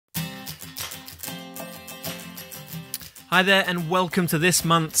Hi there and welcome to this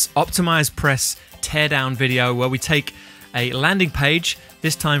month's OptimizePress teardown video where we take a landing page,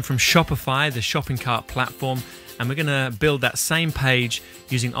 this time from Shopify, the shopping cart platform, and we're going to build that same page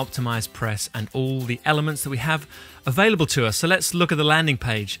using OptimizePress and all the elements that we have available to us. So let's look at the landing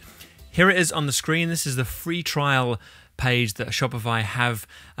page. Here it is on the screen. This is the free trial page that Shopify have.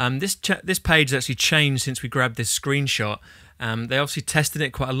 This page has actually changed since we grabbed this screenshot. They obviously tested it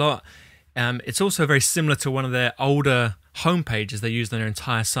quite a lot. It's also very similar to one of their older home pages they used on their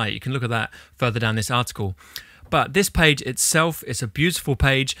entire site. You can look at that further down this article. But this page itself is a beautiful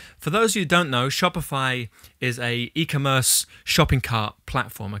page. For those of you who don't know, Shopify is a e-commerce shopping cart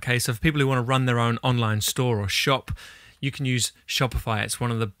platform. Okay, so for people who want to run their own online store or shop, you can use Shopify. It's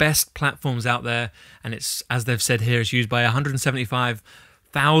one of the best platforms out there, and it's, as they've said here, it's used by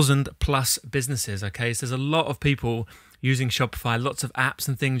 175,000 plus businesses. Okay, so there's a lot of people using Shopify, lots of apps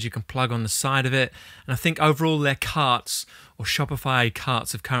and things you can plug on the side of it. And I think overall their carts, or Shopify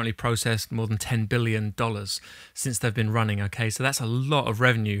carts, have currently processed more than $10 billion since they've been running, okay? So that's a lot of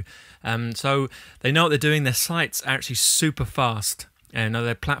revenue. So they know what they're doing. Their sites are actually super fast. And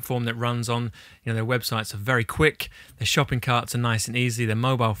their platform that runs on, their websites are very quick. Their shopping carts are nice and easy. They're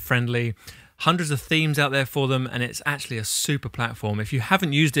mobile friendly. Hundreds of themes out there for them, and it's actually a super platform. If you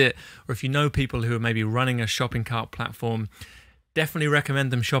haven't used it, or if you know people who are maybe running a shopping cart platform, definitely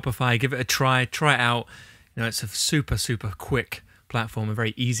recommend them Shopify. Give it a try it out. It's a super quick platform and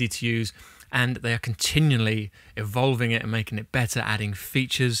very easy to use, and they are continually evolving it and making it better, adding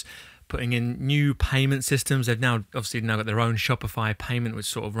features, putting in new payment systems. They've now got their own Shopify payment, which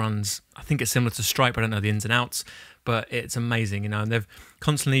sort of runs, I think it's similar to Stripe, I don't know the ins and outs, but it's amazing, and they're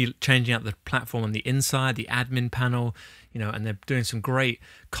constantly changing out the platform on the inside, the admin panel, and they're doing some great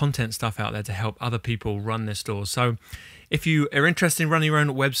content stuff out there to help other people run their stores. So if you are interested in running your own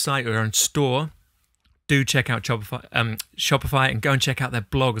website or your own store, do check out Shopify and go and check out their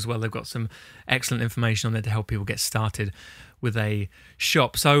blog as well. They've got some excellent information on there to help people get started with a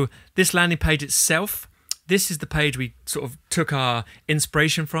shop. So this landing page itself, this is the page we sort of took our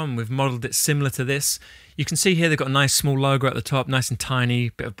inspiration from. We've modeled it similar to this. You can see here they've got a nice small logo at the top, nice and tiny,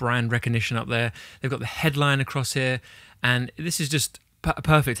 bit of brand recognition up there. They've got the headline across here, and this is just a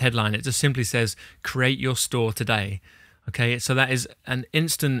perfect headline. It just simply says, create your store today. Okay, so that is an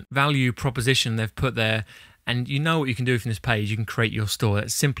instant value proposition they've put there, and you know what you can do from this page. You can create your store.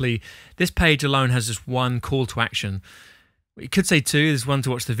 It's simply, this page alone has just one call to action. You could say two, there's one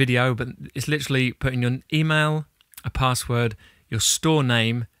to watch the video, but it's literally putting your email, a password, your store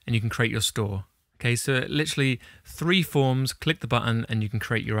name, and you can create your store. Okay, so literally 3 forms, click the button, and you can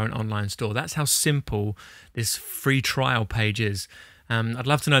create your own online store. That's how simple this free trial page is. I'd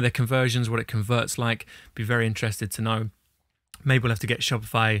love to know their conversions, what it converts like. Be very interested to know. Maybe we'll have to get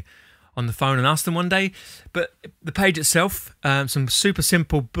Shopify on the phone and ask them one day. But the page itself, some super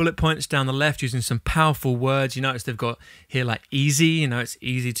simple bullet points down the left using some powerful words. You notice they've got here like easy, it's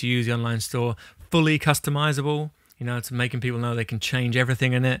easy to use the online store, fully customizable, it's making people know they can change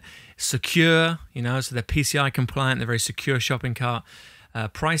everything in it. Secure, so they're PCI compliant, they're very secure shopping cart.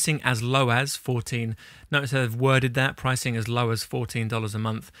 Pricing as low as $14. Notice how they've worded that, pricing as low as $14 a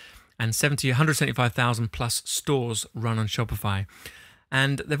month. And 175,000 plus stores run on Shopify.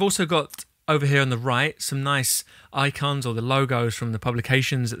 And they've also got over here on the right some nice icons or the logos from the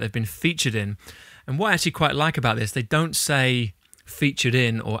publications that they've been featured in. And what I actually quite like about this, they don't say featured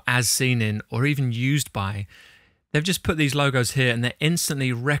in or as seen in or even used by. They've just put these logos here and they're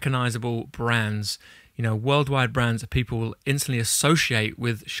instantly recognizable brands, worldwide brands that people will instantly associate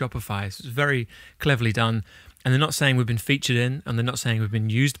with Shopify. So it's very cleverly done. And they're not saying we've been featured in, and they're not saying we've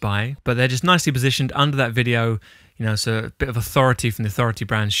been used by, but they're just nicely positioned under that video, so a bit of authority from the authority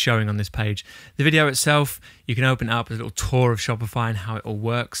brands showing on this page. The video itself, you can open it up as a little tour of Shopify and how it all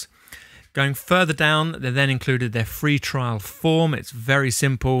works. Going further down, they then included their free trial form. It's very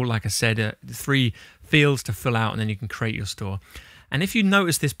simple, like I said, 3 fields to fill out, and then you can create your store. And if you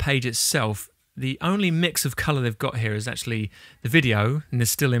notice this page itself, the only mix of color they've got here is actually the video, and the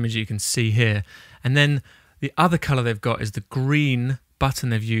still image you can see here, and then the other color they've got is the green button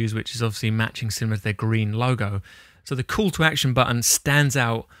they've used, which is obviously matching similar to their green logo. So the call to action button stands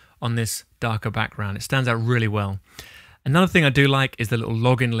out on this darker background. It stands out really well. Another thing I do like is the little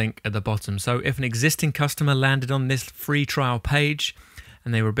login link at the bottom. So if an existing customer landed on this free trial page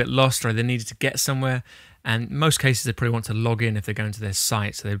and they were a bit lost or they needed to get somewhere, and in most cases they probably want to log in if they're going to their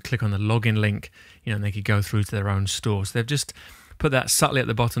site, so they would click on the login link, and they could go through to their own store. So they've just put that subtly at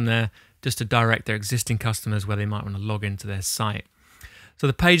the bottom there, just to direct their existing customers where they might want to log into their site. So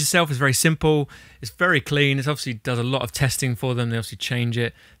the page itself is very simple. It's very clean. It obviously does a lot of testing for them. They obviously change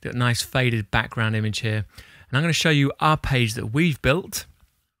it. They've got a nice faded background image here. And I'm going to show you our page that we've built.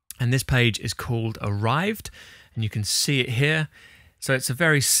 And this page is called Arrived, and you can see it here. So it's a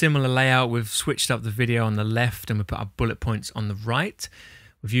very similar layout. We've switched up the video on the left and we put our bullet points on the right.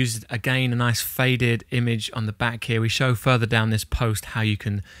 We've used, again, a nice faded image on the back here. We show further down this post how you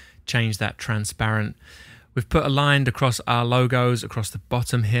can change that transparent. We've put aligned across our logos across the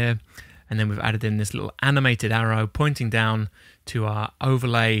bottom here, and then we've added in this little animated arrow pointing down to our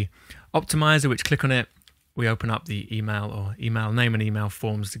overlay optimizer, which click on it, we open up the email or email name and email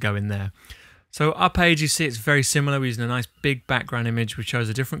forms to go in there. So our page, you see, it's very similar. We're using a nice big background image which shows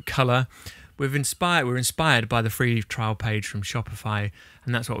a different color. We're inspired by the free trial page from Shopify,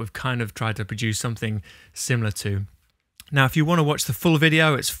 and that's what we've kind of tried to produce something similar to. Now, if you want to watch the full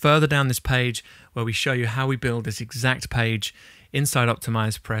video, it's further down this page where we show you how we build this exact page inside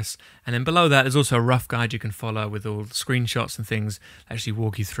OptimizePress. And then below that, there's also a rough guide you can follow with all the screenshots and things that actually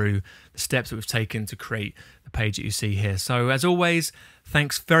walk you through the steps that we've taken to create the page that you see here. So as always,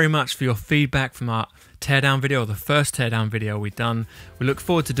 thanks very much for your feedback from our teardown video, or the first teardown video we've done. We look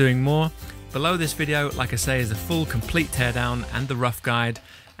forward to doing more. Below this video, like I say, is a full complete teardown and the rough guide.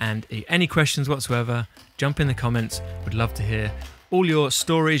 And any questions whatsoever, jump in the comments. We'd love to hear all your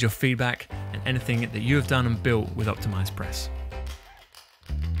stories, your feedback, and anything that you have done and built with OptimizePress.